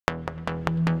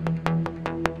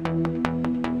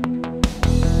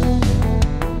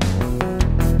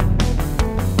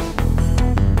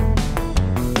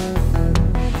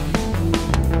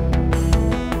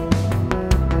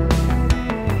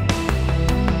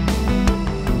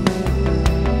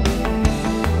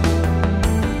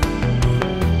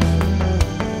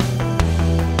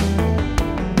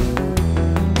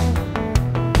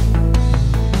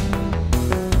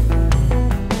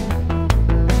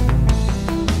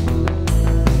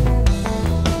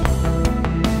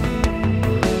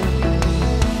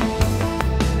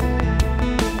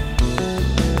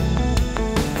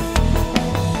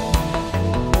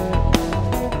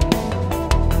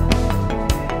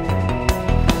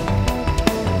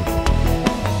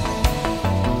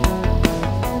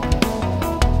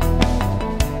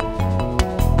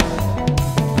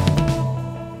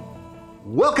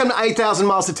Welcome to 8,000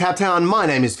 Miles to TapTown. My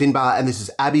name is Finbar and this is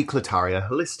Abby Clutario,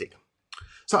 Holistick.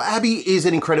 So Abby is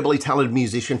an incredibly talented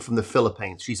musician from the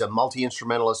Philippines. She's a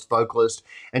multi-instrumentalist, vocalist,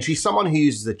 and she's someone who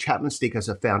uses the Chapman Stick as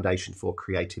a foundation for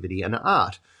creativity and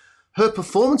art. Her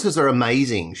performances are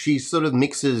amazing. She sort of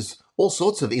mixes all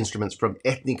sorts of instruments from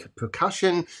ethnic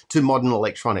percussion to modern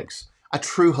electronics. A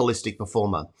true holistic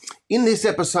performer. In this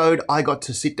episode, I got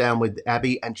to sit down with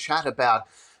Abby and chat about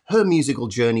her musical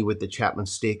journey with the Chapman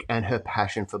Stick and her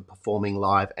passion for performing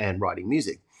live and writing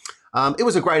music. It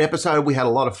was a great episode. We had a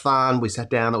lot of fun. We sat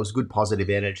down. It was good, positive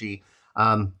energy.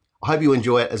 I hope you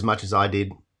enjoy it as much as I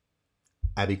did.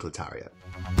 Abby Clutario.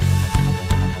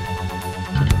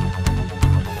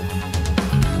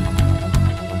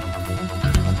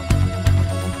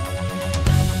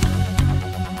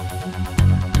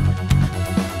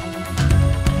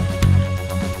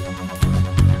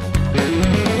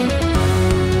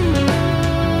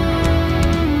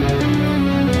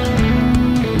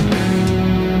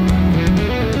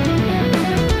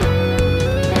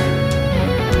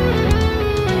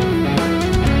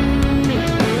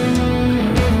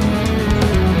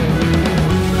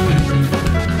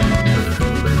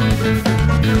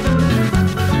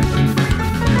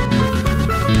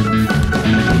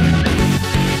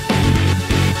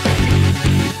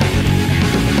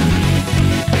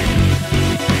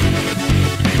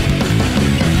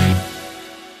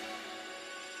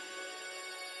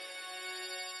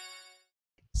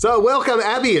 So welcome,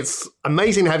 Abby. It's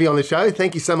amazing to have you on the show.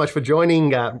 Thank you so much for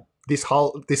joining this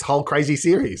whole crazy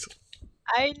series.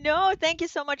 I know. Thank you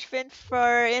so much, Finn,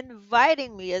 for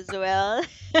inviting me as well.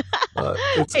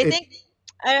 I think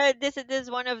this is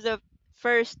one of the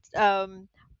first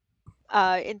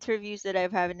interviews that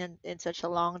I've had in such a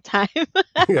long time.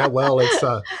 Yeah, well, it's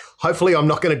hopefully I'm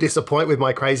not going to disappoint with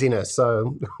my craziness.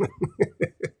 So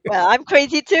Well, I'm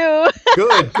crazy too.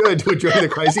 good. We'll join the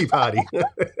crazy party.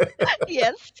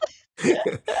 Yes.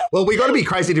 Well, we got to be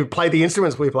crazy to play the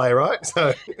instruments we play, right?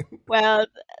 So Well,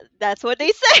 that's what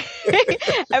they say.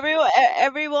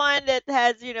 Everyone that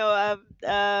has,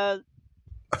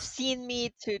 seen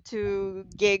me to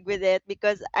gig with it,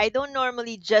 because I don't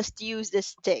normally just use the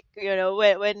stick.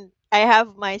 When I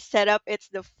have my setup, it's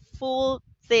the full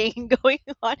thing going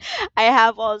on. I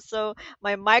have also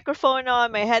my microphone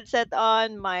on, my headset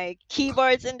on, my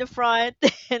keyboards in the front,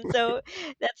 and so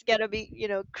that's gotta be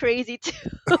crazy too.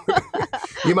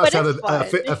 you must But have it's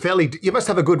fun. you must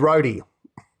have a good roadie.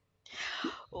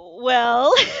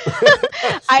 Well,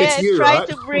 It's I you, try right?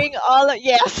 to bring all of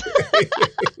yes.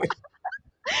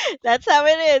 That's how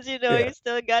it is. Yeah, You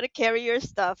still got to carry your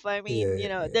stuff. I mean,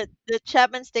 yeah. the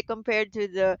Chapman Stick compared to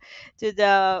the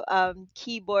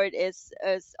keyboard is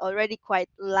already quite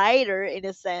lighter in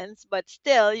a sense, but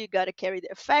still you got to carry the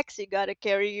effects. You got to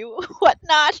carry you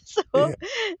whatnot. So Yeah.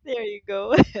 there you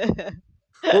go.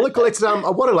 Well, look, let's.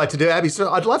 What I'd like to do, Abby.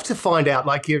 So I'd love to find out.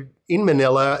 Like you're in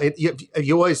Manila.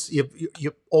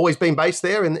 You've always been based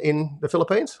there in the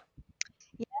Philippines.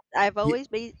 Yes, I've Yeah. always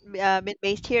been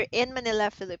based here in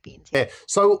Manila, Philippines. Yeah. Yeah.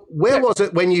 So where was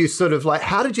it when you sort of like?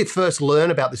 How did you first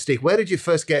learn about the stick? Where did you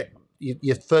first get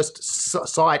your first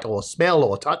sight or smell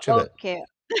or touch of it? Okay.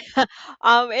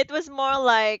 It was more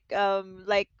like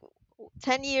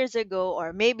 10 years ago,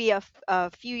 or maybe a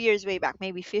few years way back,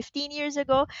 maybe 15 years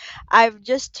ago. I've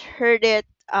just heard it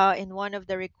in one of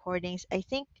the recordings. I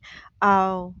think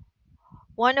uh,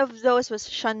 one of those was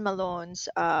Sean Malone's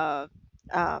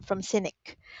from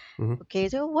Cynic. Hmm. Okay,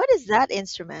 so what is that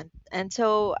instrument? And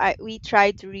so we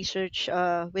tried to research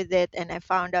with it, and I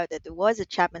found out that it was a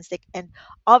Chapman stick, and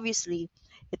obviously,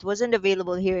 it wasn't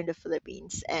available here in the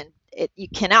Philippines, and you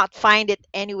cannot find it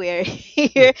anywhere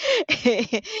here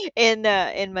in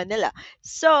Manila.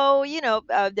 So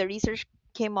the research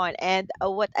came on, and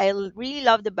what I really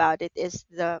loved about it is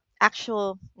the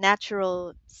actual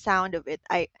natural sound of it.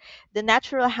 The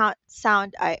natural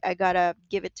sound, I gotta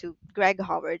give it to Greg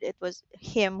Howard. It was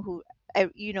him who,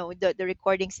 the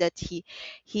recordings that he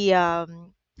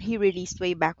released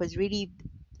way back was really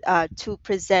to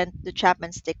present the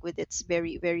Chapman Stick with its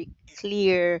very very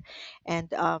clear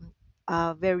and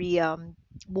very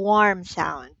warm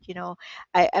sound.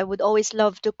 I would always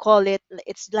love to call it,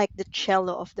 it's like the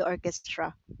cello of the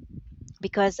orchestra,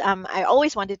 because I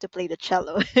always wanted to play the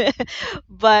cello.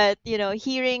 But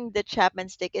hearing the Chapman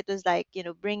Stick, it was like,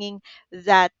 bringing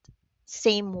that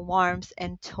same warmth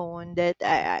and tone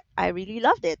that I really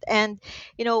loved it. And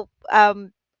you know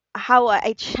how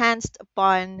I chanced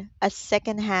upon a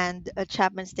secondhand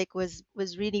Chapman Stick was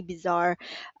really bizarre.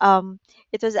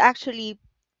 It was actually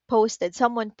posted,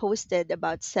 someone posted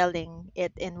about selling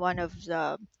it in one of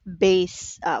the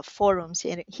base forums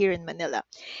here in Manila.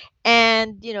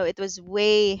 And it was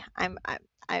way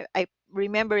I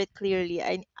remember it clearly.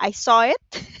 I saw it,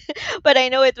 but I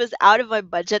know it was out of my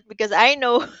budget because I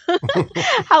know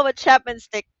how a Chapman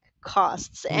Stick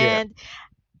costs. Yeah. And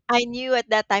I knew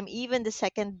at that time even the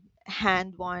second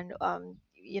hand one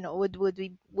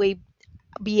would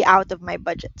be out of my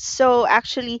budget. So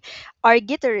actually, our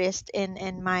guitarist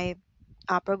in my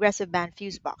progressive band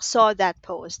Fusebox saw that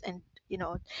post, and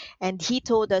and he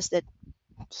told us that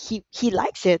he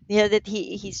likes it, that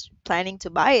he's planning to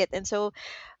buy it. And so,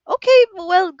 okay,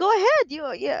 well, go ahead,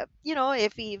 yeah,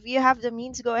 if you have the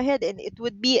means, go ahead. And it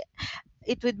would be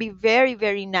very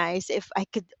very nice if I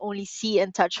could only see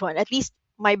and touch one. At least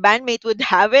my bandmate would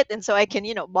have it, and so I can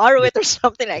borrow it or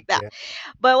something like that. Yeah.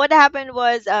 But what happened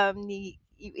was,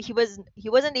 he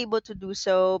wasn't able to do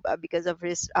so because of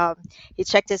his he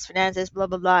checked his finances, blah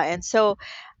blah blah. And so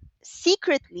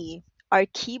secretly, our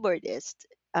keyboardist,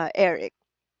 Eric,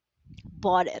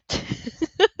 bought it.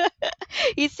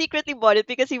 He secretly bought it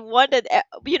because he wanted,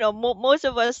 most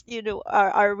of us,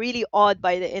 are really awed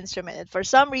by the instrument. And for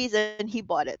some reason, he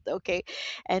bought it. Okay.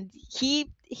 And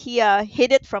he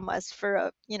hid it from us for,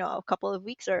 a couple of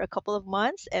weeks or a couple of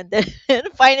months. And then and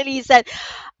finally he said,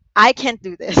 I can't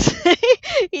do this.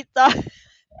 he thought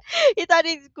he thought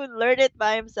he could learn it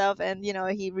by himself. And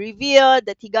he revealed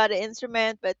that he got an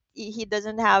instrument, but he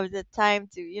doesn't have the time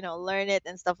to learn it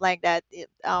and stuff like that.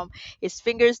 His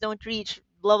fingers don't reach,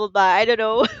 blah blah blah. I don't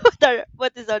know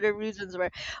what his other reasons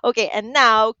were. Okay, and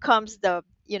now comes the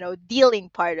dealing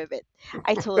part of it.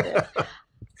 I told him,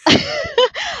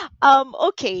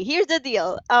 okay, here's the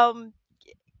deal.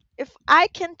 If I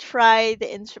can try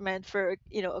the instrument for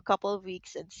a couple of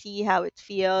weeks and see how it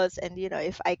feels, and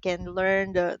if I can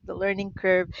learn the learning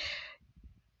curve,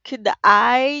 could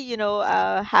I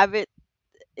have it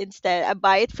instead, I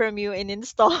buy it from you in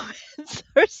installments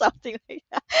or something like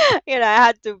that. I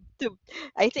had to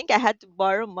I think I had to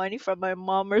borrow money from my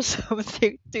mom or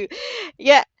something to,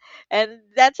 yeah. And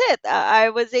that's it.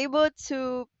 I was able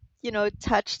to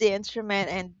touch the instrument,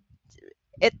 and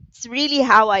it's really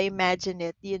how I imagine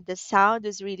it. The sound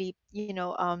is really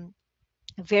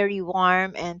very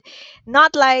warm, and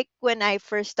not like when I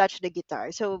first touched the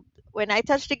guitar. So when I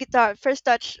touched the guitar, first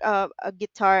touched a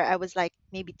guitar, I was like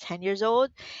maybe 10 years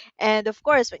old. And of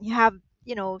course, when you have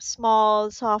small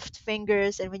soft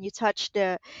fingers, and when you touch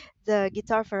the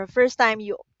guitar for the first time,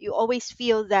 you always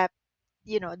feel that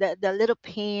the little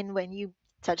pain when you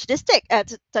touch the stick,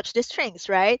 touch the strings,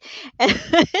 right? And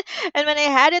and when I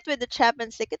had it with the Chapman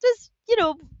Stick, it was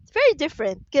very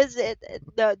different, because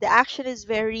the action is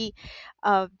very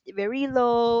very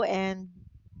low. And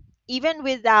even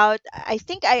without, I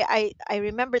think I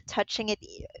remember touching it,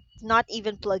 not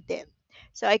even plugged in.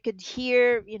 So I could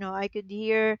hear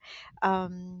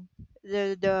um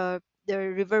the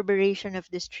reverberation of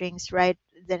the strings right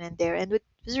then and there, and it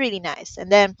was really nice.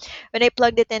 And then when I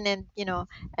plugged it in, and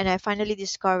and I finally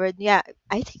discovered, yeah,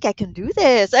 I think I can do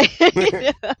this.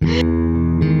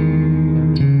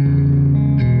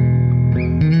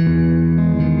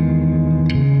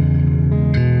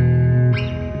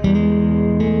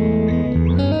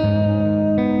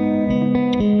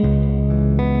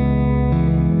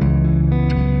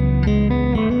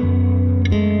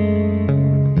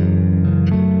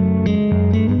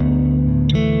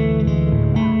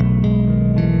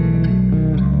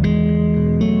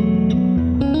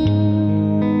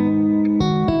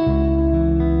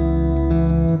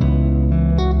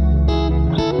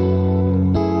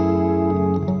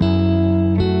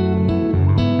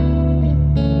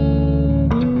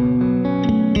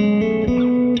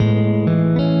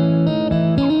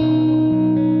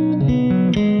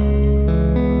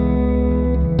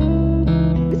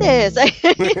 This.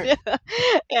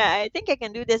 Yeah, I think I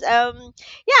can do this.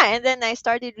 Yeah, and then I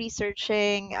started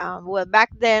researching. Well,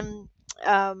 back then,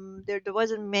 there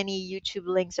wasn't many YouTube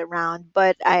links around,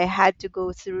 but I had to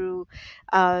go through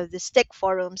the stick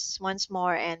forums once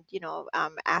more, and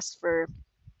ask for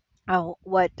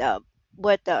what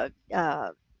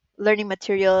learning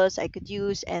materials I could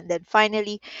use. And then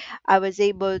finally, I was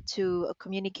able to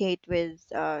communicate with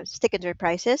Stick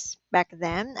Enterprises. Back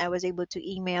then, I was able to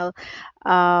email,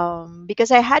 because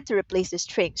I had to replace the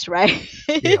strings, right?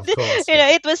 Yeah, of course. Yeah.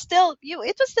 It was still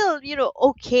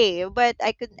okay, but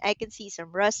I could see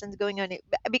some rust and going on it,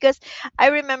 because I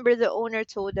remember the owner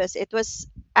told us it was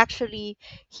actually,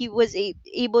 he was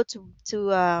able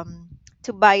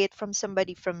to buy it from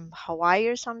somebody from Hawaii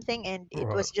or something, and it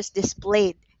Right. was just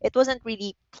displayed. It wasn't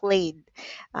really played.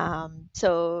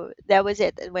 So that was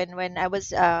it. When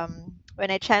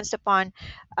I chanced upon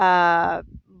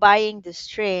buying the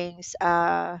strings,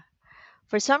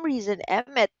 for some reason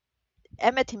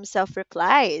Emmett himself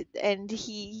replied, and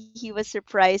he was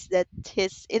surprised that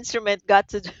his instrument got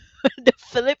to the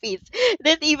Philippines.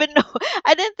 Didn't even know.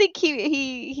 I didn't think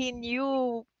he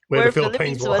knew Where the where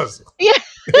Philippines Philippines was. was. Yeah,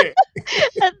 Yeah.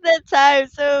 at that time.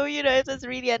 So it was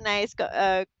really a nice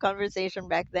conversation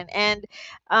back then. And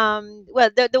well,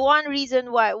 the one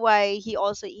reason why he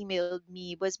also emailed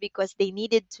me was because they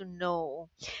needed to know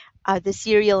the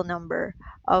serial number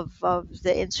of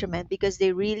the instrument, because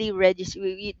they really register.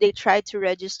 They tried to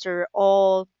register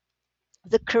all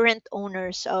the current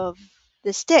owners of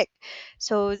the stick.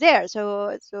 So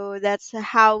that's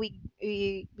how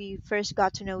we first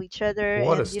got to know each other,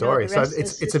 What a and story! the So rest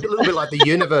it's is it's a history. little bit like the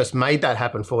universe made that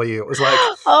happen for you. It was like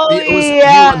Oh it was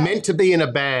you were yeah. meant to be in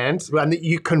a band, and that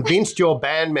you convinced your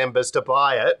band members to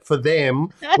buy it for them,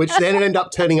 which then ended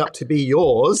up turning up to be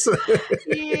yours.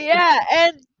 Yeah,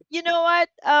 and you know what?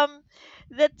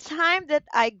 The time that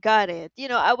I got it,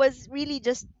 I was really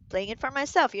just playing it for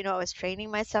myself. I was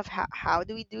training myself. How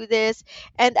do we do this?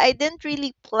 And I didn't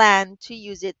really plan to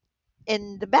use it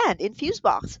in the band in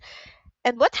Fusebox.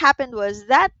 And what happened was,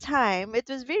 that time it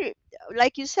was very,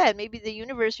 like you said, maybe the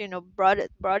universe, brought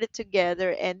it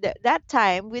together. And that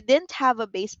time we didn't have a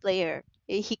bass player.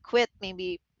 He quit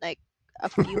maybe like a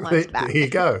few months There back. you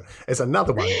go. It's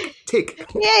another one. Tick.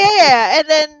 Yeah, yeah, yeah. And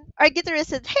then our guitarist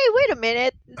said, "Hey, wait a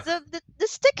minute. The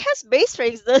stick has bass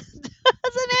strings, doesn't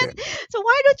Yeah. it? So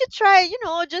why don't you try,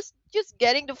 just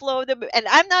getting the flow of the and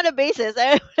I'm not a bassist.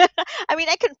 I mean,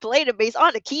 I can play the bass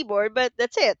on the keyboard, but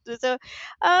that's it. So,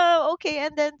 okay.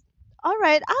 And then, all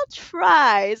right, I'll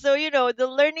try. So, the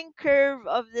learning curve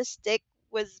of the stick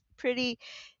was pretty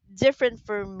different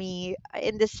for me,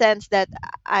 in the sense that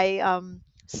I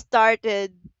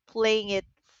started playing it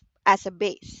as a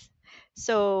bass.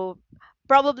 So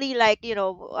probably, like,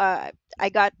 I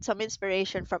got some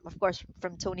inspiration from, of course,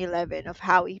 from Tony Levin, of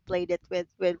how he played it with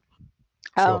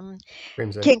Sure. um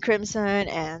Crimson. King Crimson,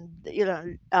 and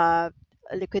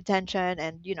Liquid Tension,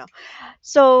 and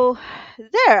so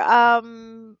there,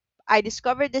 I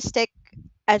discovered the stick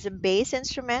as a bass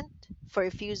instrument for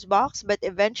a fuse box, but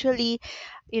eventually,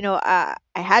 I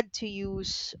had to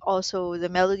use also the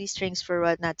melody strings for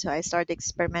whatnot. So I started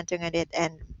experimenting on it,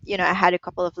 and I had a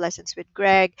couple of lessons with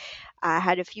Greg. I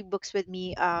had a few books with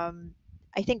me.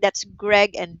 I think that's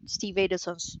Greg and Steve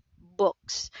Adelson's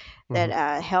books that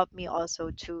Mhm. helped me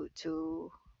also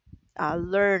to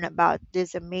learn about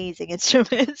this amazing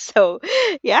instrument. So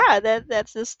yeah,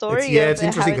 that's the It's story yeah, of it's how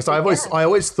interesting it because I always began. I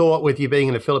always thought with you being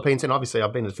in the Philippines, and obviously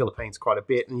I've been to the Philippines quite a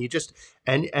bit, and you just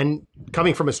and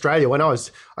coming from Australia when I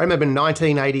remember in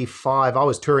 1985 I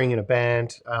was touring in a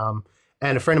band,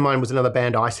 and a friend of mine was another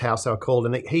band, Ice House they were called,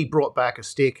 and he brought back a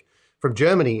stick from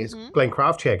Germany, it's Hmm. Glenn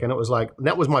Kravchuk, and it was like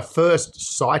that was my first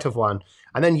sight of one.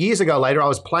 And then years ago later, I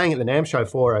was playing at the NAMM show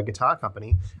for a guitar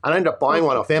company, and I ended up buying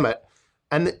one Okay. off Emmett,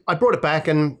 and I brought it back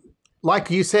and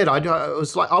like you said, I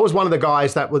was one of the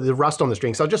guys that with the rust on the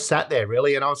string. So I just sat there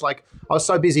really, and I was like, I was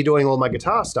so busy doing all my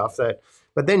guitar stuff that.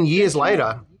 But then years That's right.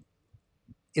 later,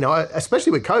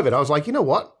 especially with COVID, I was like, you know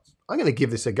what? I'm going to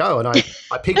give this a go, and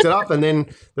I picked it up, and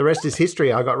then the rest is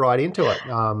history. I got right into it.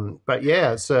 But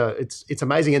yeah, it's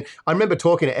amazing, and I remember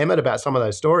talking to Emmett about some of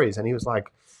those stories, and he was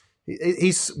like,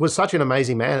 he was such an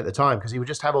amazing man at the time because he would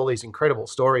just have all these incredible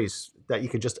stories that you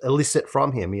could just elicit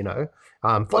from him, not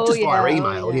Oh just via yeah, oh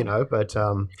email, yeah. but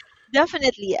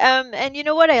Definitely. And you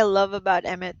know what I love about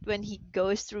Emmett, when he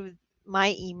goes through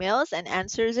my emails and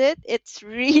answers it, it's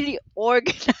really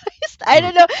organized. I mm,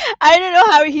 don't know. I don't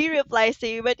know how he replies to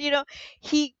you, but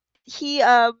he he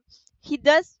um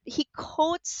he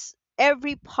quotes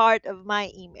every part of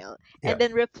my email yeah. and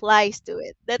then replies to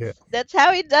it. Yeah. That's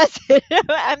how he does it.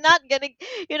 I'm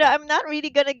not really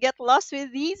gonna get lost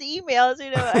with these emails.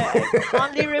 I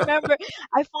fondly remember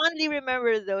I fondly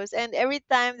remember those, and every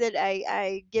time that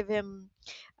I give him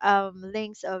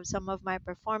links of some of my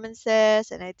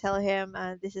performances, and I tell him,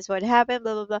 this is what happened,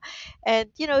 blah blah blah. And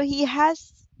he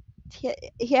has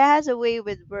a way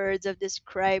with words of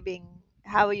describing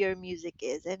how your music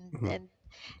is, Mhm. and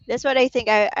that's what I think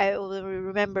I will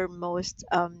remember most.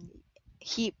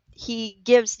 He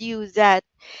gives you that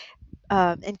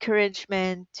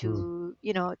encouragement Mm.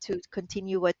 to, to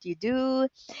continue what you do,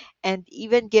 and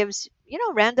even gives,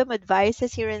 random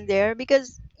advices here and there,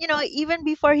 because even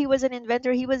before he was an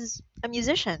inventor, he was a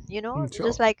musician, Mm,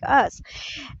 just sure. like us.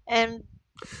 And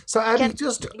So Abby, can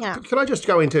just yeah can I just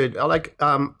go into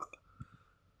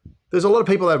there's a lot of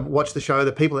people that watch the show,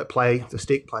 the people that play the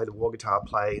stick, play the war guitar,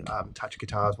 play touch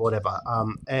guitars, whatever.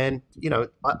 And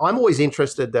I'm always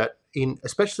interested that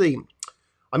especially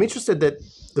I'm interested that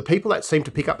the people that seem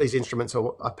to pick up these instruments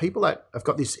are people that have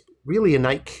got this really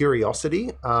innate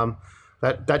curiosity,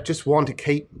 that just want to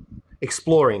keep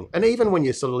exploring. And even when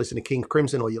you sort of listen to King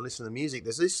Crimson or you listen to music,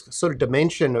 there's this sort of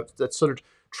dimension that's sort of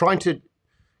trying to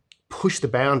push the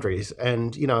boundaries.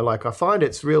 And like I find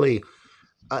it's really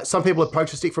some people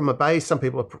approach the stick from a bass, some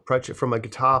people approach it from a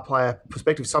guitar player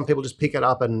perspective, some people just pick it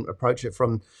up and approach it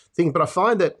from things. But I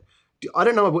find that I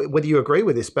don't know whether you agree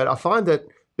with this, but I find that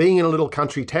being in a little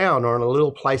country town or in a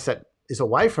little place that is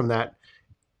away from that,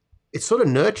 it sort of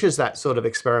nurtures that sort of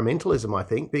experimentalism, I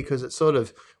think, because it's sort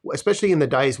of, especially in the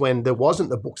days when there wasn't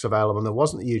the books available and there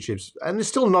wasn't the YouTubes, and there's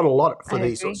still not a lot for I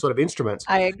these agree. sort of instruments.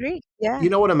 I agree. Yeah. You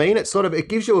know what I mean? It's sort of, it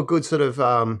gives you a good sort of,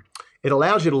 it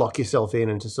allows you to lock yourself in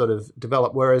and to sort of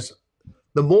develop. Whereas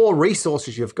the more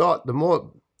resources you've got, the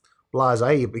more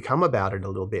blasé you become about it a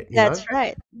little bit, you know? That's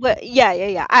right. But yeah, yeah,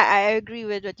 yeah. I agree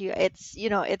with what you.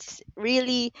 It's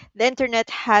really, the internet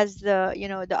has the,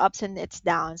 the ups and its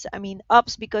downs. I mean,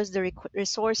 ups because the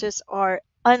resources are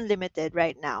unlimited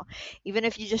right now. Even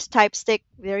if you just type stick,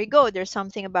 there you go. There's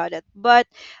something about it. But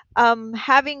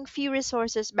having few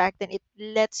resources back then, it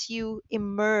lets you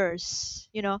immerse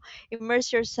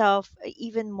yourself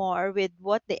even more with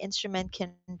what the instrument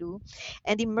can do,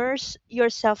 and immerse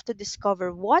yourself to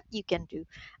discover what you can do.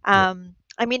 Yeah.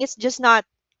 I mean, it's just not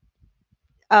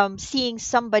seeing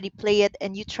somebody play it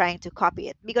and you trying to copy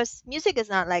it, because music is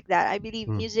not like that. I believe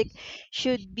Mm. music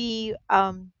should be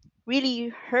really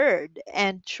heard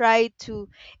and try to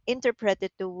interpret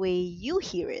it the way you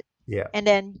hear it. Yeah. And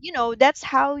then, that's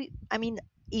how, I mean,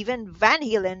 even Van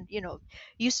Halen,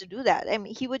 used to do that. I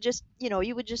mean, he would just,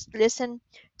 you would just listen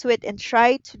to it and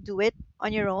try to do it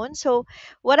on your own. So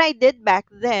what I did back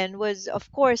then was, of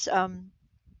course,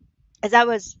 as I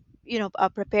was,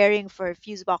 preparing for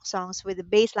Fusebox songs with the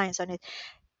bass lines on it,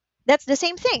 that's the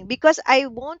same thing, because I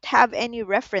won't have any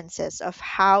references of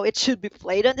how it should be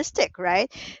played on the stick, right?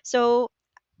 So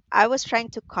I was trying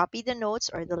to copy the notes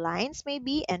or the lines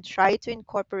maybe and try to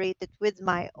incorporate it with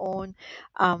my own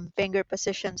finger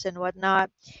positions and whatnot.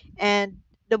 And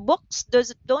the books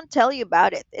don't tell you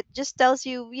about it. It just tells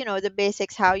you, the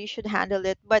basics, how you should handle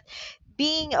it. But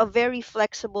being a very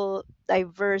flexible,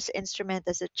 diverse instrument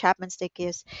as a Chapman stick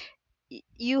is,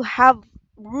 you have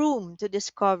room to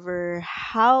discover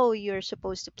how you're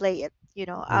supposed to play it.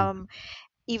 Mm.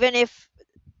 Even if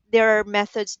there are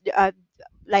methods,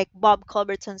 like Bob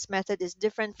Culbertson's method is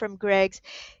different from Greg's,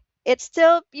 it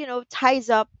still, ties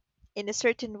up in a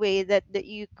certain way that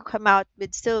you come out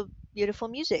with still beautiful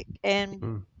music. And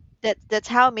Mm. that's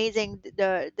how amazing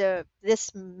the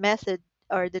this method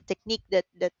or the technique that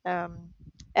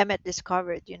Emmett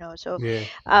discovered. So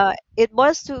Yeah. it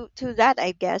was to that,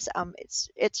 I guess.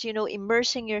 It's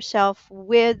immersing yourself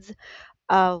with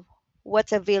uh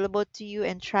what's available to you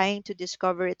and trying to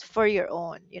discover it for your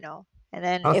own. And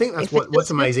then I think that's if it what's feels good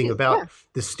to amazing you, yeah. about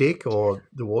the stick or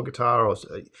the war guitar,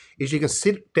 is you can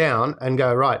sit down and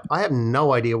go, right. I have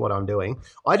no idea what I'm doing.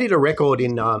 I did a record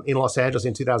in Los Angeles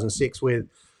in 2006 with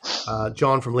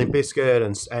John from Limp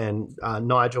Bizkit and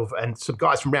Nigel and some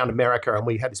guys from around America, and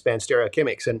we had this band Stereo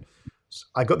Chemics, and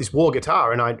I got this war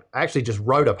guitar, and I actually just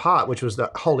wrote a part, which was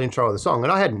the whole intro of the song,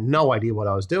 and I had no idea what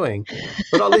I was doing,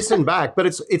 but I listened back. But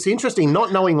it's interesting,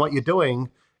 not knowing what you're doing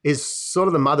is sort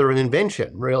of the mother of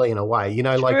invention, really, in a way,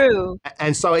 like, True.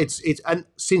 and so it's and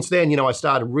since then, I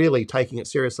started really taking it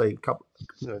seriously,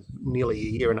 nearly a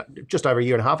year and just over a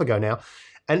year and a half ago now.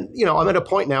 And I'm at a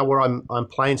point now where I'm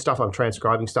playing stuff, I'm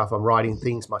transcribing stuff, I'm writing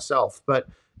things myself. But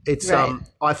it's Right.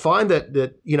 I find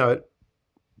that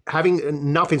having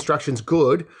enough instructions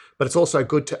good, but it's also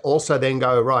good to also then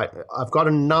go, right, I've got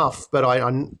enough, but I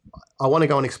want to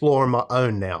go and explore on my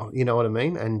own now. You know what I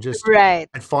mean? And just Right.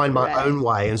 and find my Right. own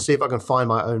way and see if I can find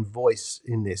my own voice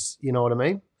in this. You know what I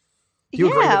mean? Do you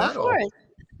agree with Yeah, that of or? course.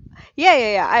 Yeah,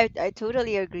 yeah, yeah. I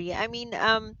totally agree. I mean,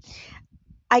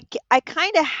 I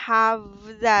kind of have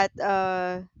that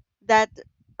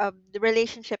the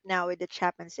relationship now with the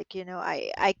Chapman Stick.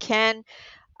 I can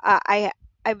I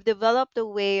I've developed a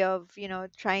way of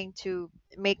trying to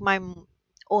make my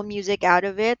own music out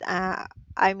of it.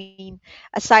 I mean,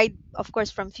 aside of course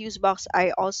from Fusebox, I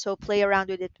also play around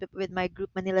with it with my group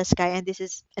Manila Sky, and this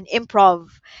is an improv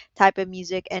type of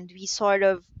music, and we sort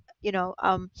of you know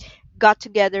um, got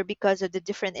together because of the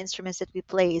different instruments that we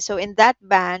play. So in that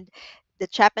band, the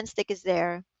Chapman Stick is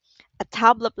there, a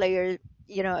tabla player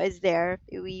is there.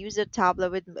 We use a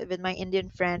tabla with my Indian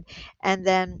friend, and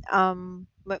then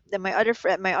my other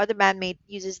friend, my other bandmate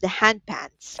uses the hand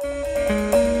pans.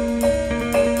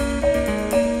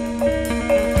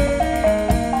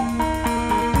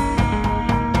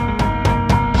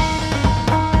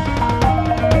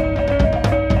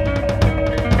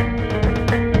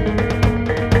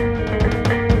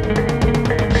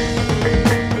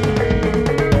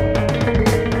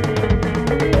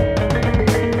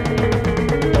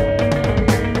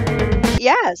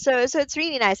 Yeah, so it's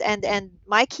really nice, and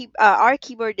our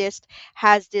keyboardist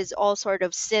has this all sort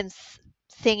of synth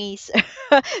thingies,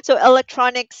 so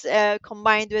electronics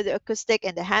combined with acoustic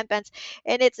and the handpans,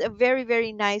 and it's a very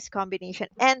very nice combination.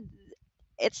 And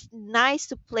it's nice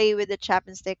to play with the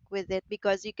Chapman Stick with it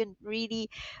because you can really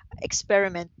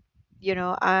experiment,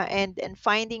 and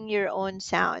finding your own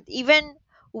sound, even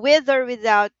with or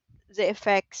without the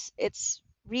effects. It's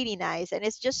really nice, and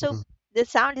it's just so Mm, the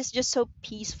sound is just so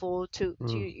peaceful to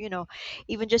mm.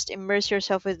 even just immerse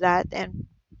yourself with that, and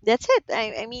that's it.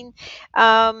 I mean,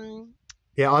 um,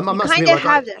 Yeah, I you must kind admit, of like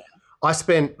have that. I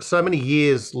spent so many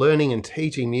years learning and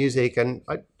teaching music, and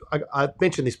I've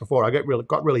mentioned this before. I got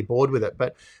really bored with it,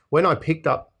 but when I picked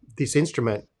up this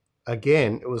instrument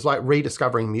again, it was like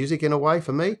rediscovering music in a way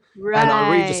for me, and I Right.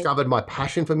 rediscovered my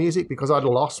passion for music because I'd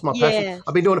lost my passion.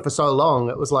 I've been Yes. doing it for so long.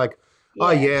 It was like,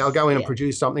 oh yeah, I'll Yes. go in and Yes.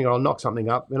 produce something, or I'll knock something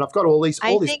up, and I've got I all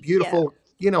this think, yeah. beautiful,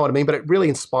 you know what I mean. But it really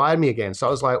inspired me again. So I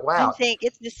was like, I wow, think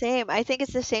it's the same. I think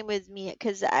it's the same with me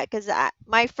because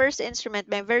my first instrument,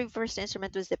 my very first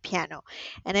instrument was the piano,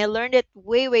 and I learned it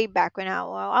way back when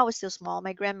I was still small.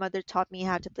 My grandmother taught me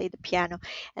how to play the piano,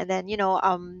 and then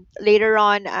later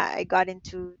on I got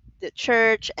into the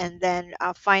church, and then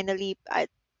finally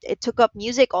it took up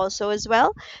music also as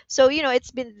well. So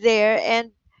it's been there,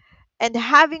 and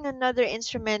having another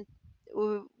instrument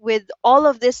with all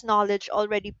of this knowledge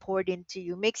already poured into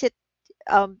you makes it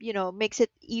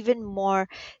even more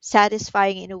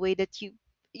satisfying in a way that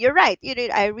you're right.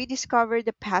 I rediscovered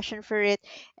the passion for it,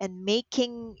 and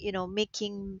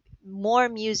making more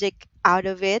music out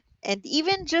of it, and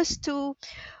even just to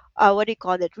what do you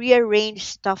call it, rearrange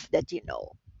stuff that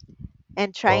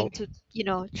and well, trying to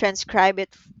transcribe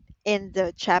it in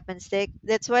the Chapman Stick.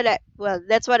 That's what I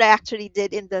actually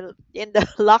did in the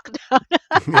lockdown.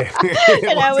 yeah,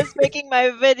 And I was making my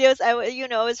videos. I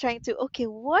was trying to, okay,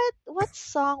 what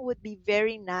song would be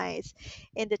very nice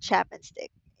in the Chapman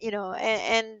Stick,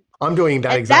 I'm doing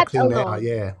that and that exact thing now. alone.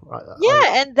 Yeah,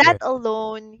 Yeah, and that yeah.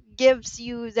 alone gives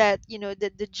you that,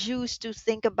 the juice to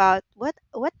think about what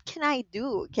can I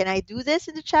do? Can I do this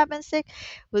in the Chapman Stick?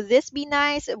 Will this be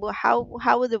nice? How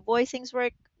will the voicings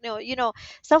work?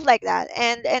 Stuff like that.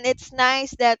 And it's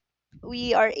nice that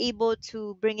we are able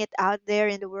to bring it out there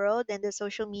in the world and the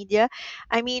social media.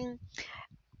 I mean,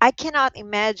 I cannot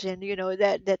imagine,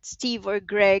 that Steve or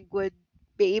Greg would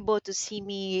be able to see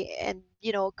me and,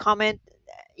 comment,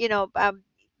 you know, um,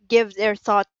 give their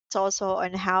thoughts also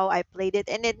on how I played it.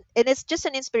 And it's just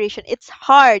an inspiration. It's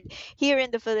hard here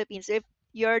in the Philippines if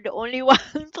you're the only one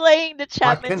playing the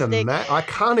Chapman Stick I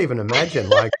can't even imagine.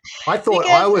 Like I thought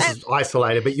I because was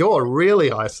isolated, but you're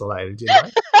really isolated. You know.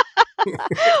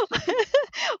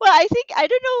 well, I think I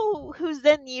don't know who's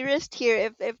the nearest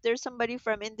here. If there's somebody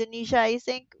from Indonesia, I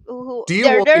think who Do you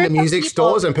there walk there are into some music people.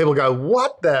 stores and people go,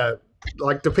 "What the?"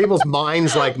 Like, do people's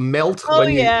minds like melt Oh when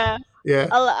you? yeah. Yeah,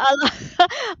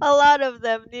 A lot of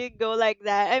them do go like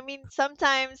that. I mean,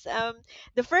 sometimes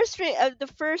the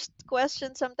first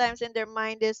question sometimes in their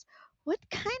mind is, what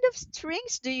kind of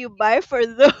strings do you buy for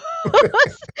those?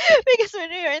 Because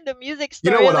when you're in the music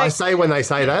you store, know you're what I like, say when they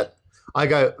say that? I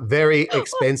go, "Very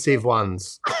expensive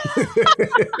ones."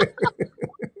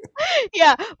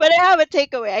 yeah, but I have a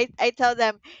takeaway. I tell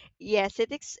them, yes,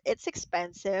 it's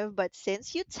expensive, but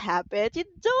since you tap it, you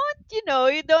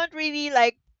don't really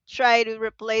like try to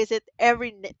replace it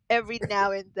every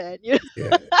now and then. Yeah,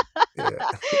 yeah.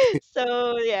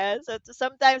 So yeah, so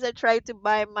sometimes I try to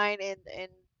buy mine in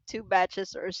two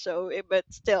batches or so, but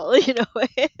still,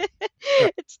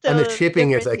 it's And the still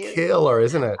shipping is different a here. killer,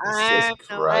 isn't it? It's I just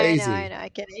know, I know, I crazy. know. I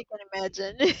can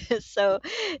imagine. So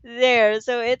there,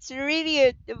 so it's really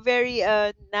a very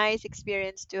nice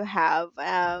experience to have.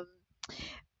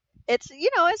 it's,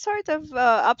 it's sort of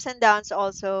ups and downs,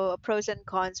 also pros and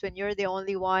cons when you're the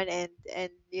only one, and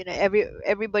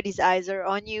everybody's eyes are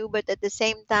on you. But at the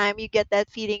same time, you get that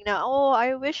feeling now, oh,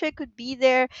 I wish I could be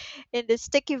there in the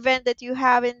stick event that you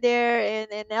have in there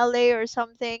in LA or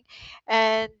something.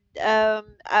 And um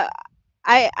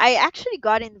I, I actually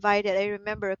got invited. I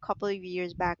remember a couple of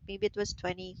years back, maybe it was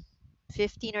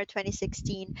 2015 or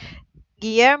 2016.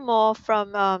 Guillermo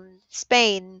from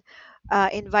Spain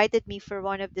invited me for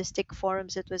one of the stick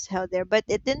forums that was held there, but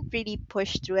it didn't really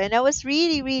push through, and I was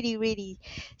really, really, really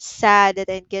sad that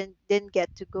didn't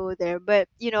get to go there. But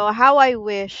how I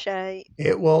wish I,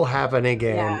 It will happen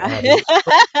again, yeah. Abby.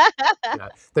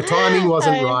 The timing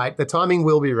wasn't I- right. The timing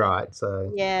will be right.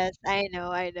 So, yes, I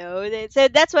know. So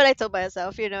that's what I told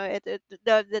myself.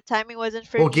 The timing wasn't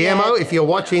for well, me Guillermo, yet, if you're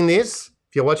watching this,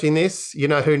 you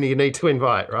know who you need to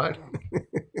invite, right?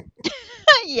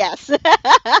 yes.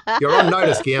 You're on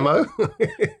notice, Guillermo.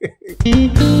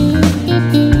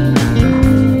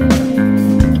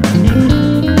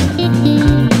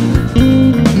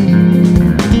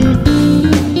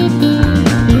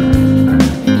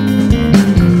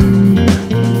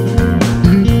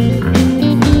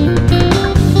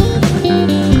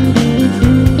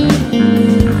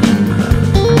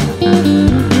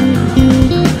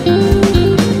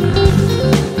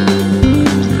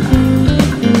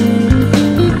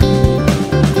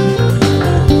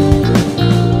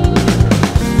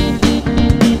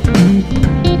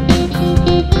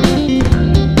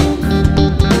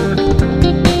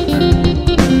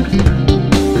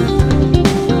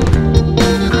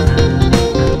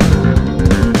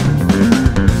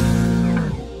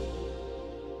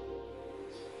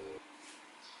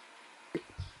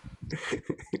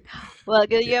 Well,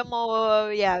 Guillermo,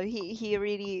 yeah, he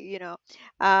really,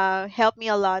 helped me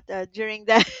a lot during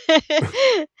that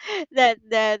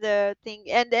that thing.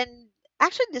 And then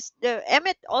actually, this the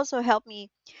Emmett also helped me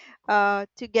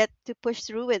to get to push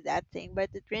through with that thing, but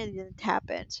it really didn't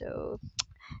happen. So,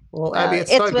 Well, Abby, well,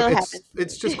 it's it so will happen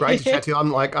it's just great to soon. chat to you.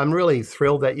 I'm really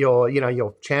thrilled that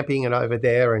you're championing it over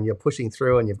there and you're pushing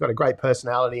through and you've got a great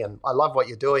personality and I love what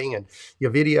you're doing and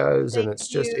your videos and Thank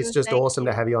it's you, just thank awesome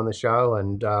to you. have you on the show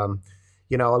and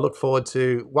I look forward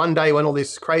to one day when all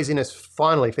this craziness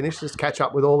finally finishes, catch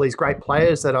up with all these great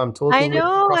players that I'm I talking with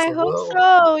know, across I the hope world.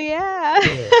 so. Yeah.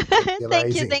 Yeah, it'd be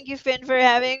amazing. Thank you, Finn, for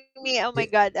having me. Oh my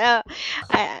Yeah. God.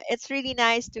 It's really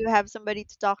nice to have somebody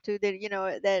to talk to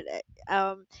that,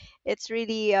 it's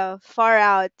really far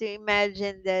out to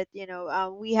imagine that,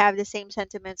 we have the same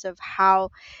sentiments of how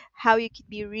you can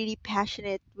be really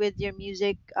passionate with your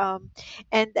music.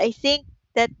 And I think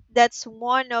that's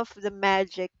one of the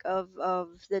magic of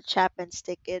the Chapman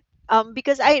Stick.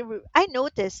 Because I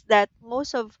noticed that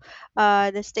most of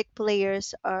the stick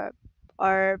players are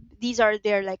these are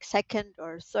their like second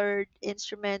or third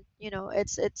instrument.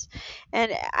 It's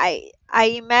and I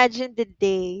imagine the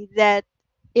day that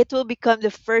it will become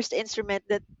the first instrument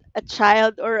that a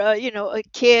child or a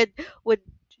kid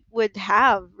would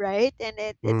have, right? And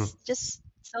Mm. it's just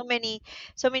so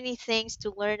many things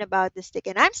to learn about the stick,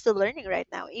 and I'm still learning right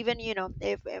now. Even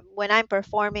if when I'm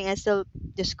performing, I still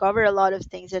discover a lot of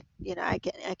things that I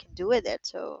can do with it.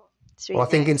 So it's Well, really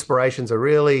I think nice. inspiration's a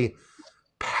really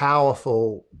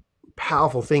powerful,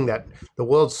 powerful thing that the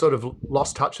world's sort of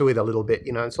lost touch with a little bit.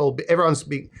 It's all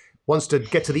wants to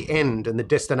get to the end and the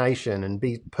destination and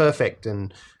be perfect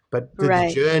but the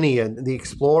Right. journey and the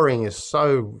exploring is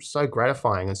so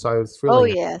gratifying and so Oh,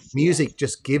 thrilling. yes, Music yes.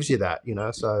 just gives you that.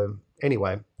 So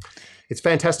anyway, it's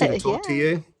fantastic to talk to Yeah.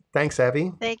 you. Thanks,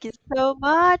 Abby, Thank you so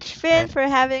much, Finn, and for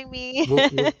having me.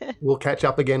 we'll catch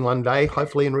up again one day,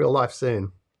 hopefully in real life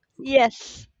soon.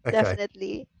 Yes, Okay,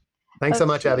 definitely. thanks so Hope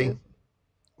to much, see Abby. you.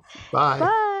 Bye.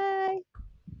 Bye.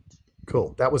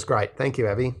 Cool. That was great. Thank you,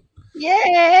 Abby.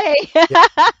 Yay. Yeah.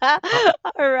 Uh,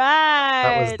 All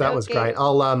right. that was Okay. great.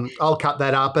 I'll cut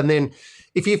that up, and then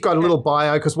if you've got a Sure. little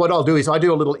bio, because what I'll do is I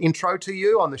do a little intro to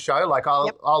you on the show. Like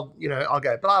Yep. I'll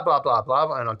go blah blah blah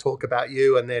blah, and I'll talk about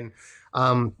you,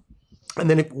 um, and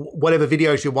then if, whatever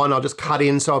videos you want, I'll just cut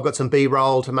in. So I've got some B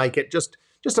roll to make it just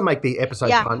to make the episode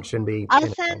Yeah. punch and be I'll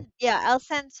entertaining. send yeah, I'll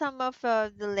send some of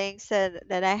the links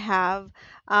that I have.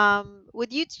 Would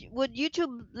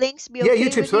YouTube links be Yeah, okay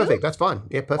YouTube's with you? perfect. That's fine.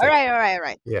 Yeah, All perfect. right, all right, all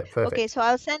right. Yeah, Okay, perfect. so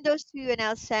I'll send those to you, and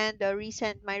I'll send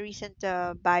my recent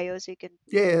bio, so you can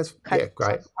cut Yeah,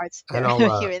 great. some parts And there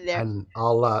here and there.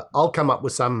 I'll come up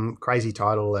with some crazy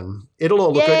title, and it'll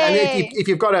all look good. And Yay! if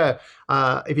you've got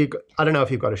if you've got, I don't know if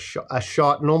you've got a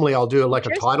shot. Normally, I'll do like a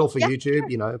Pictures? title for Yeah,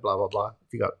 YouTube. sure. Blah blah blah.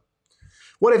 If you got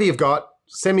whatever you've got,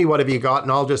 send me whatever you got,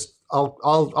 and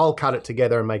I'll cut it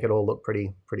together and make it all look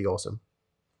pretty awesome.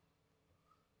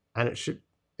 And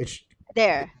It's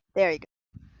There you go.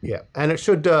 yeah, and it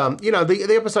should.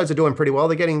 The episodes are doing pretty well.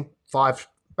 They're getting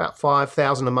about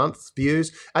 5,000 a month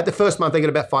views. At the first month, they get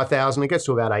about 5,000. It gets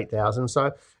to about 8,000.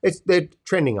 So they're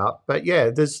trending up. But yeah,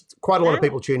 there's quite a lot of Ah,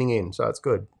 people tuning in, so it's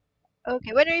good.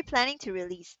 okay. When are you planning to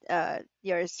release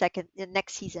your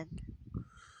next season?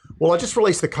 Well, I just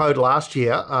released the code last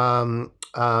year,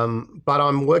 but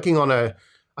I'm working on a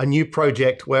new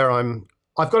project where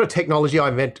I've got a technology I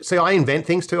invent. See, I invent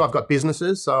things too. I've got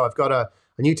businesses, so I've got a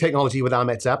new technology with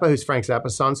Ahmet Zappa, who's Frank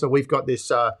Zappa's son. So we've got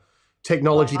this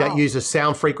technology that Wow. uses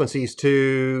sound frequencies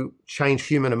to change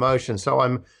human emotion. So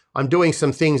I'm doing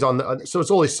some things so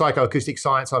it's all this psychoacoustic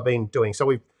science I've been doing. So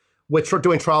we're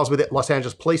doing trials with it, Los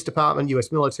Angeles Police Department,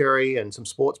 US military, and some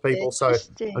sports people. So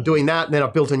I'm doing Interesting. that, and then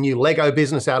I've built a new Lego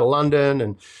business out of London,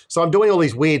 and so I'm doing all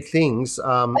these weird things.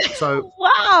 So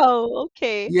Wow.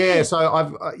 Okay. yeah, so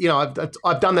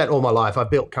I've done that all my life. I've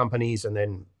built companies, and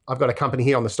then I've got a company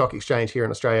here on the stock exchange here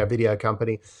in Australia, a video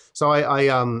company. So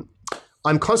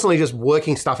I'm constantly just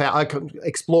working stuff out,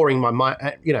 exploring my mind,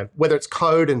 whether it's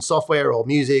code and software or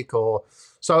music or.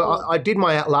 So Cool. I did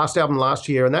my last album last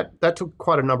year, and that took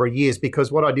quite a number of years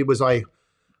because what I did was I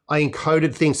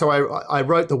encoded things. So I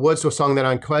wrote the words to a song, then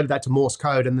I encoded that to Morse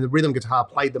code, and the rhythm guitar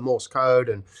played the Morse code,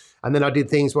 and then I did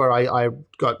things where I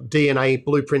got DNA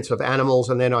blueprints of animals,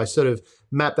 and then I sort of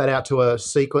mapped that out to a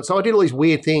sequence. So I did all these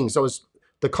weird things.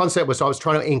 The concept was I was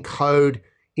trying to encode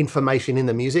information in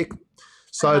the music.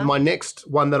 So Uh-huh. my next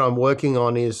one that I'm working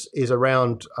on is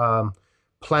around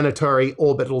planetary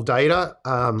orbital data.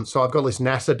 So I've got this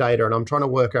NASA data, and I'm trying to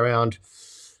work around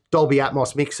Dolby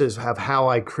Atmos mixes of how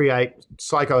I create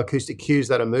psychoacoustic cues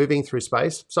that are moving through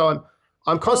space. So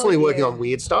I'm Oh constantly working on dear.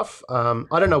 weird stuff.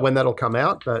 I don't know when that'll come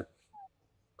out, but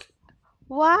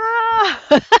Wow. I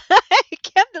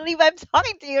can't believe I'm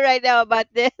talking to you right now about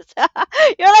this.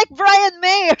 You're like Brian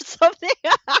May or something.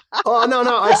 oh no,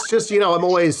 it's just Woo.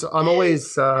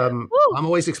 I'm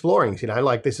always exploring.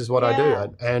 Like this is what I do,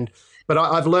 Yeah. but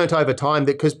I've learned over time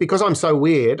that because I'm so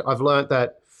weird, I've learned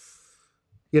that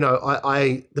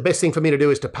I the best thing for me to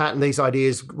do is to patent these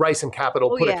ideas, raise some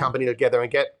capital, Oh put a yeah. company together,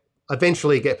 and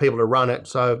eventually get people to run it.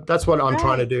 So that's what I'm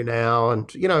trying to Right. do now, and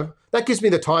that gives me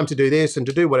the time to do this and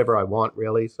to do whatever I want,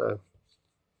 really. So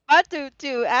About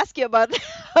to ask you about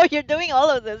how you're doing all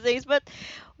of those things, but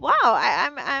wow,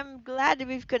 I'm glad that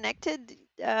we've connected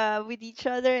with each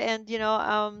other, and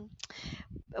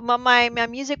my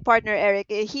music partner Eric,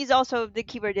 he's also the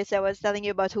keyboardist I was telling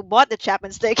you about who bought the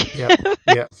Chapman Stick. yeah,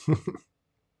 yeah.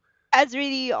 Has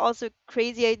really also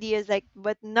crazy ideas like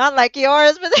but not like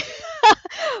yours, but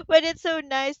but it's so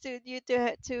nice to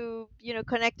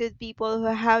connect with people who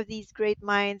have these great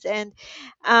minds, and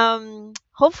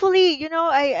hopefully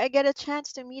I get a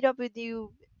chance to meet up with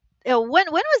you. When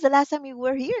was the last time you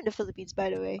were here in the Philippines, by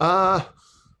the way? Uh,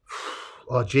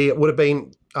 oh gee, it would have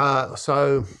been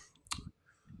so.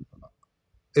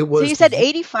 It So you was. said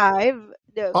 85,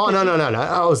 Oh because no, you no, no, no!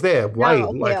 I was there way no,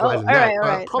 okay, like oh, later all than that. right, all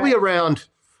right, Probably right. around.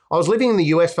 I was living in the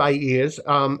US for 8 years,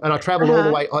 and I traveled all the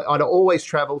Uh-huh. way. I'd always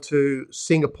travel to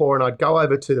Singapore, and I'd go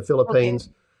over to the Okay. Philippines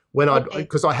Okay.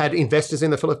 because I had investors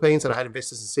in the Philippines and I had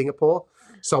investors in Singapore,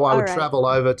 so I All would right. travel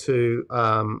over to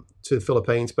the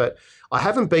Philippines. But I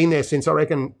haven't been there since I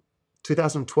reckon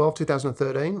 2012,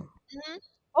 2013. Mhm.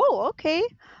 Oh, okay.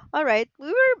 All right. We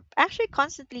were actually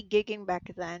constantly gigging back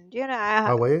then.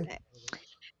 Oh, were you?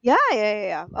 Yeah, yeah, yeah,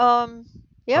 yeah.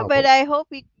 Yeah, Oh, but well, I hope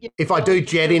if I do you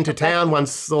jet still into come back. town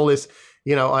once all this,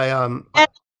 And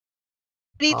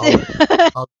me too.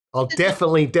 I'll I'll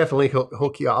definitely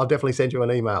hook you. I'll definitely send you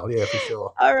an email. Yeah, for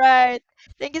sure. All right.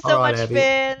 Thank you All so right, much, Abby.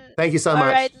 Finn. Thank you so All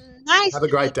much. right. Nice Have a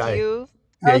to great meet day. you.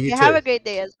 Yeah, you Okay. Have too. a great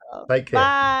day as well. Take care.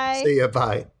 Bye. See you.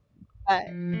 Bye.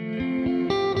 Bye.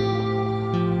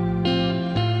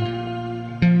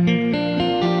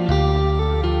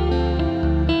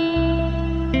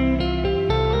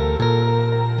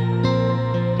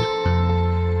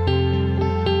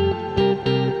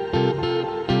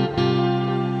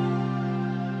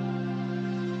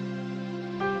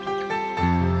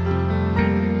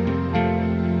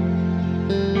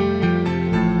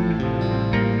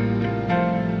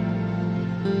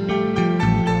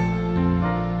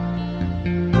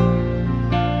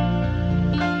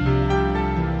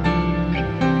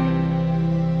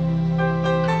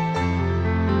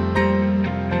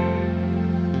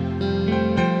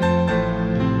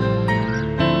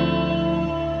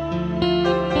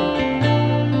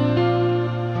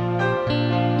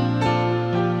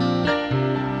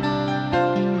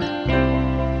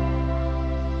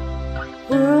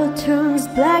 World turns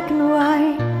black and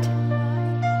white,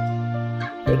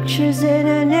 pictures in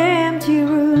an empty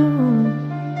room.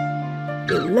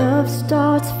 Your love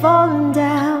starts falling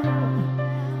down.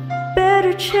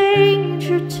 Better change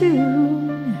your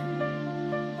tune.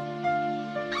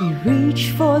 You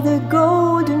reach for the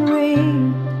golden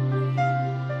ring,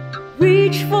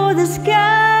 reach for the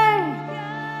sky.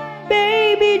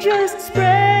 Baby, just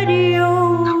spread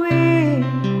your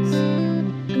wings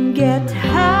and get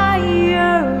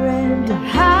higher and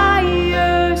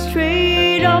higher.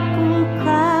 Straight up we'll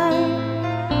climb.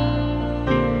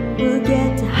 We'll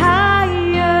get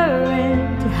higher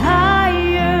and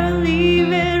higher.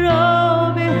 Leave it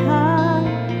all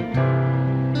behind.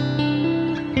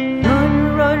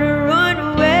 Run, run, run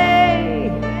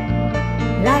away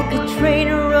like a train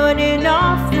running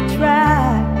off the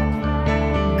track.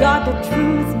 Got the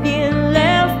truth being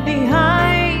left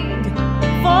behind.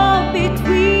 Fall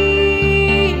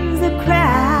between the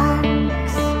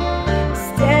cracks.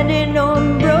 Standing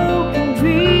on broken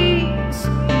dreams,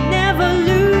 never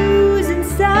losing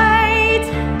sight.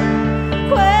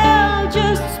 Well,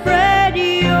 just spread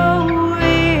your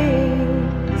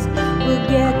wings. We'll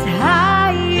get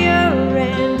higher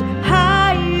and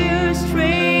higher.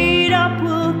 Straight up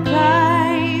we'll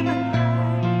climb.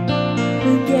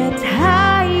 We'll get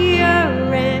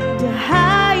higher and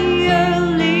higher.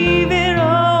 Leave it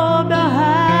all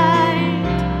behind.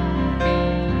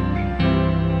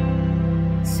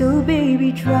 So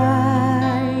baby,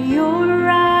 dry your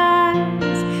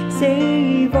eyes.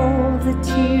 Save all the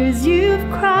tears you've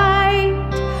cried.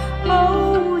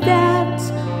 Oh,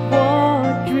 that's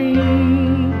what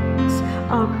dreams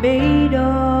are made of.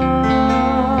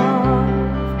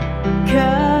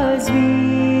 'Cause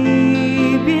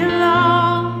we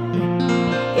belong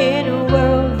in a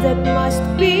world that must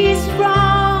be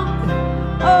strong.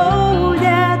 Oh,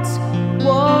 that's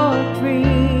what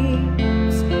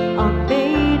dreams are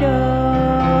made of.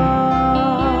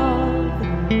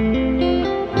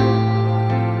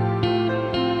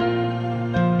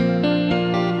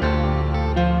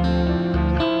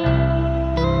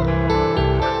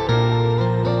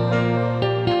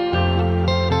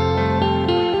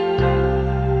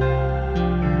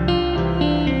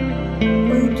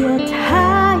 We'll get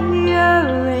higher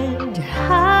and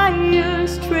higher.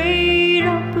 Straight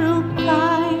up we'll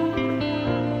climb.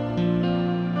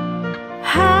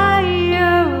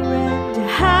 Higher and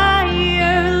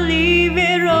higher. Leave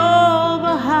it all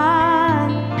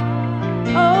behind.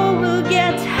 Oh, we'll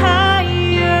get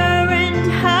higher and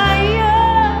higher.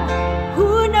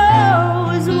 Who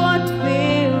knows what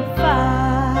we'll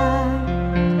find?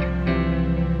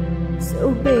 So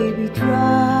baby,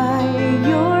 dry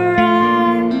your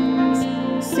eyes.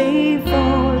 Save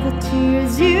all the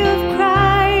tears you've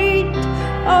cried.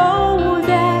 Oh,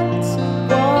 that's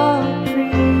what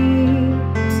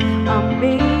dreams are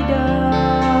made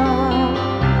of.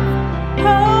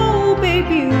 Oh,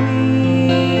 baby, we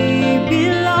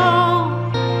belong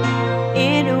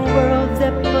in a world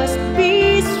that must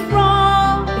be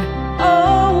strong.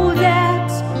 Oh,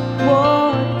 that's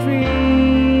what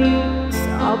dreams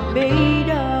are made